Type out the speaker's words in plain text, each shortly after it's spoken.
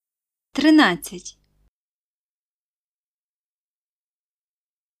13.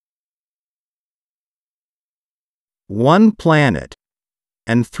 One planet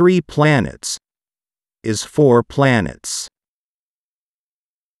and 3 planets is 4 planets.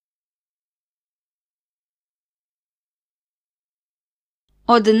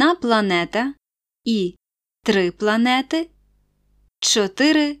 Одна планета і 3 планети –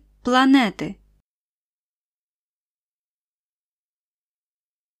 4 планети.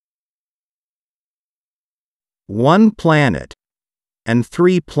 One planet and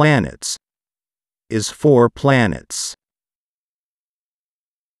 3 planets is 4 planets.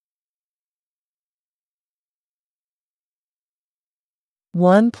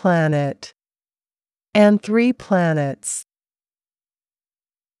 One planet and 3 planets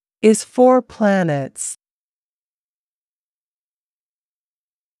is 4 planets.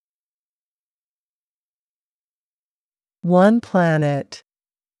 One planet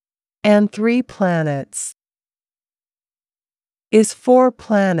and 3 planets is 4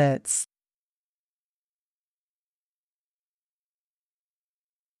 planets.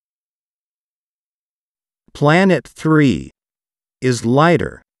 Planet 3 is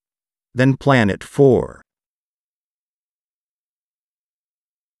lighter than planet 4.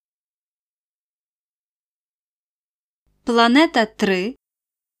 Планета 3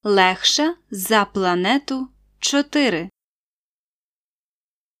 легша за планету 4.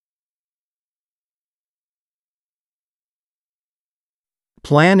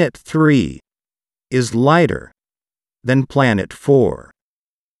 Planet 3 is lighter than planet 4.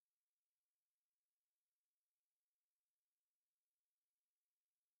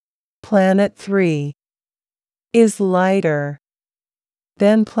 Planet 3 is lighter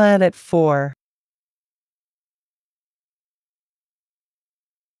than planet 4.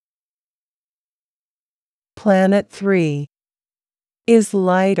 Planet 3 is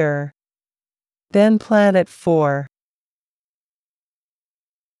lighter than planet 4.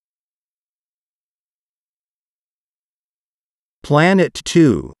 Planet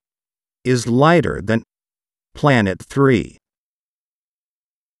 2 is lighter than planet 3.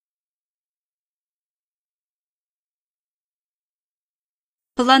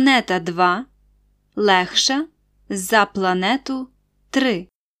 Планета 2 легша за планету 3.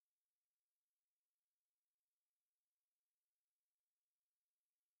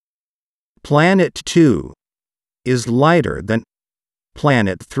 Planet 2 is lighter than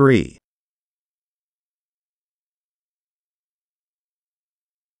planet 3.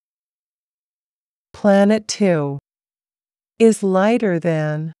 Planet 2 is lighter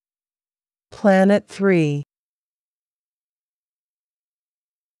than planet 3.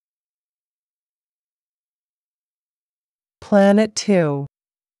 Planet 2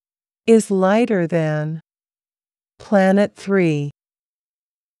 is lighter than planet 3.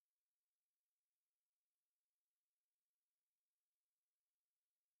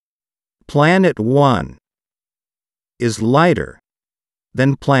 Planet 1 is lighter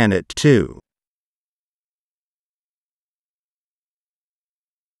than planet 2.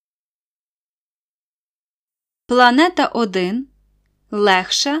 Планета 1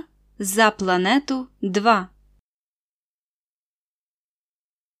 легша за планету 2.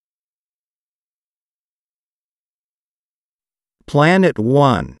 Planet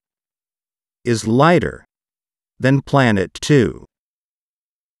 1 is lighter than planet 2.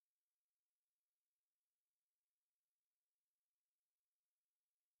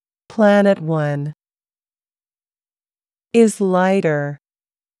 Planet 1 is lighter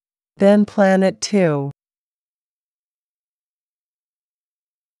than planet 2.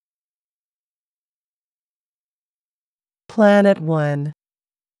 Planet 1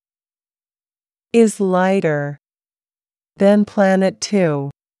 is lighter than planet 2.